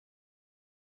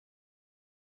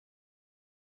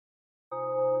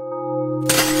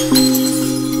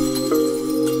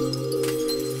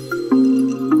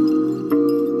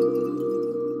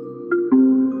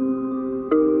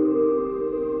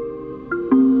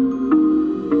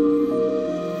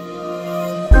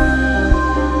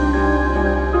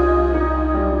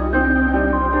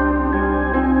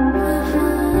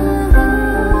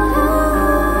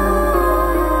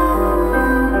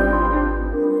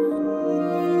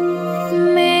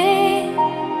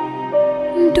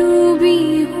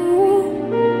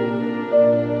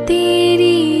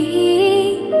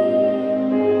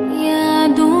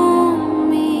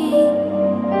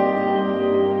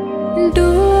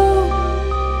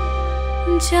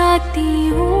जाती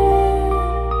हूँ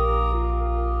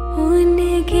उन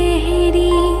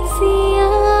गहरी सी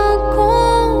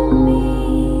आँखों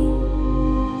में।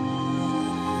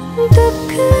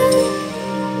 दुख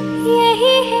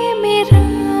यही है मेरा,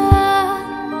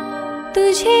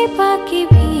 तुझे पाके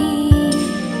भी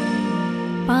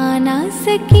पा ना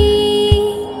सकी।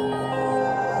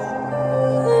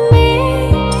 मैं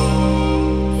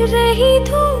रही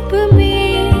धूप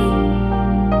में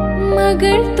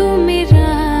मगर तू मेरा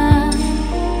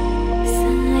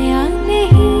साया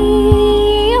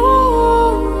नहीं हो।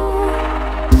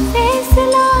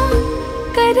 फैसला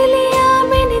कर लिया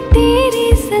मैंने तेरे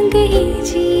संग ही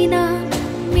जीना,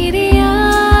 मेरे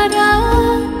यारा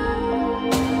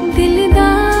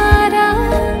दिलदारा।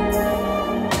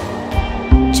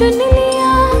 चुन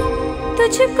लिया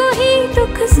तुझको ही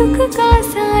दुख सुख का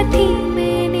साथी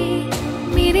मैंने,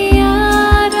 मेरे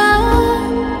यारा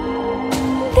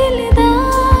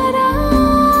दिलदारा।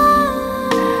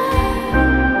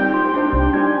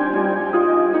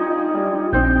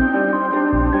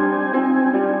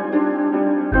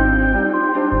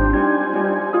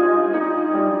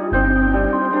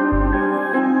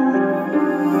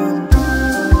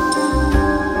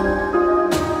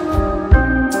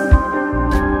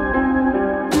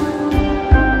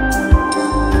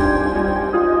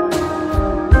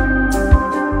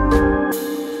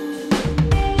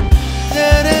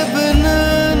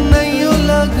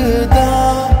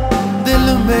 दिल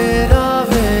मेरा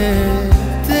वे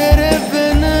तेरे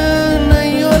बिन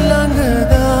नहीं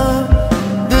लंघदा,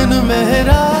 दिन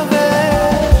मेरा वे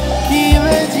कि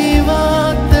मैं जीवा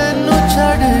तेनू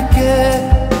छड़ के।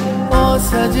 ओ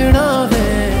सजना वे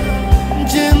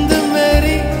जिंद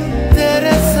मेरी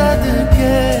तेरे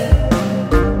सदके।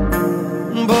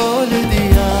 बोल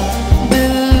दिया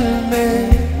दिल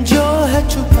में जो है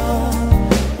छुपा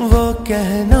वो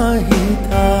कहना ही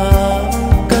था।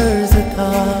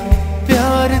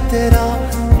 प्यार तेरा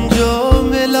जो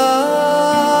मिला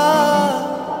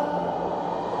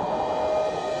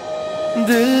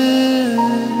दिल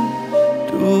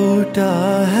टूटा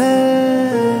है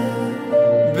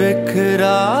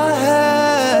बिखरा है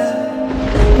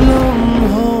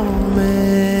लम्हों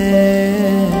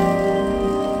में।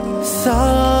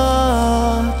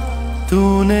 साथ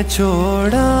तूने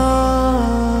छोड़ा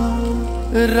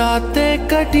रातें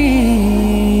कटी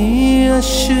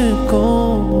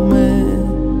अश्कों में।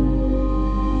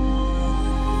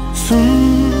 सुन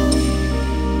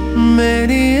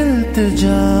मेरी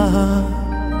इल्तिजा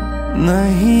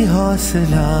नहीं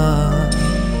हौसला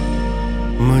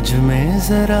मुझ में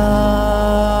जरा।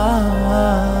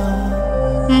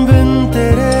 बिन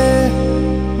तेरे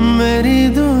मेरी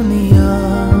दुनिया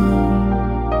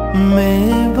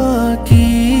में बाकी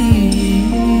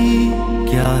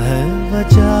क्या है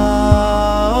वजह।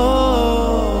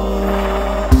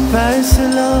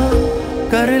 फैसला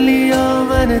कर लिया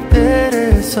मैंने तेरे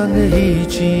संग ही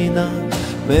जीना,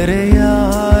 मेरे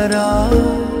यारा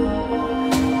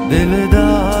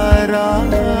दिलदारा।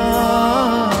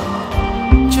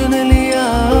 चुन लिया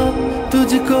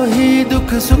तुझको ही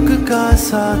दुख सुख का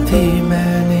साथी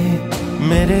मैंने,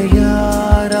 मेरे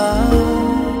यारा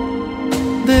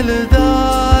दिलदारा।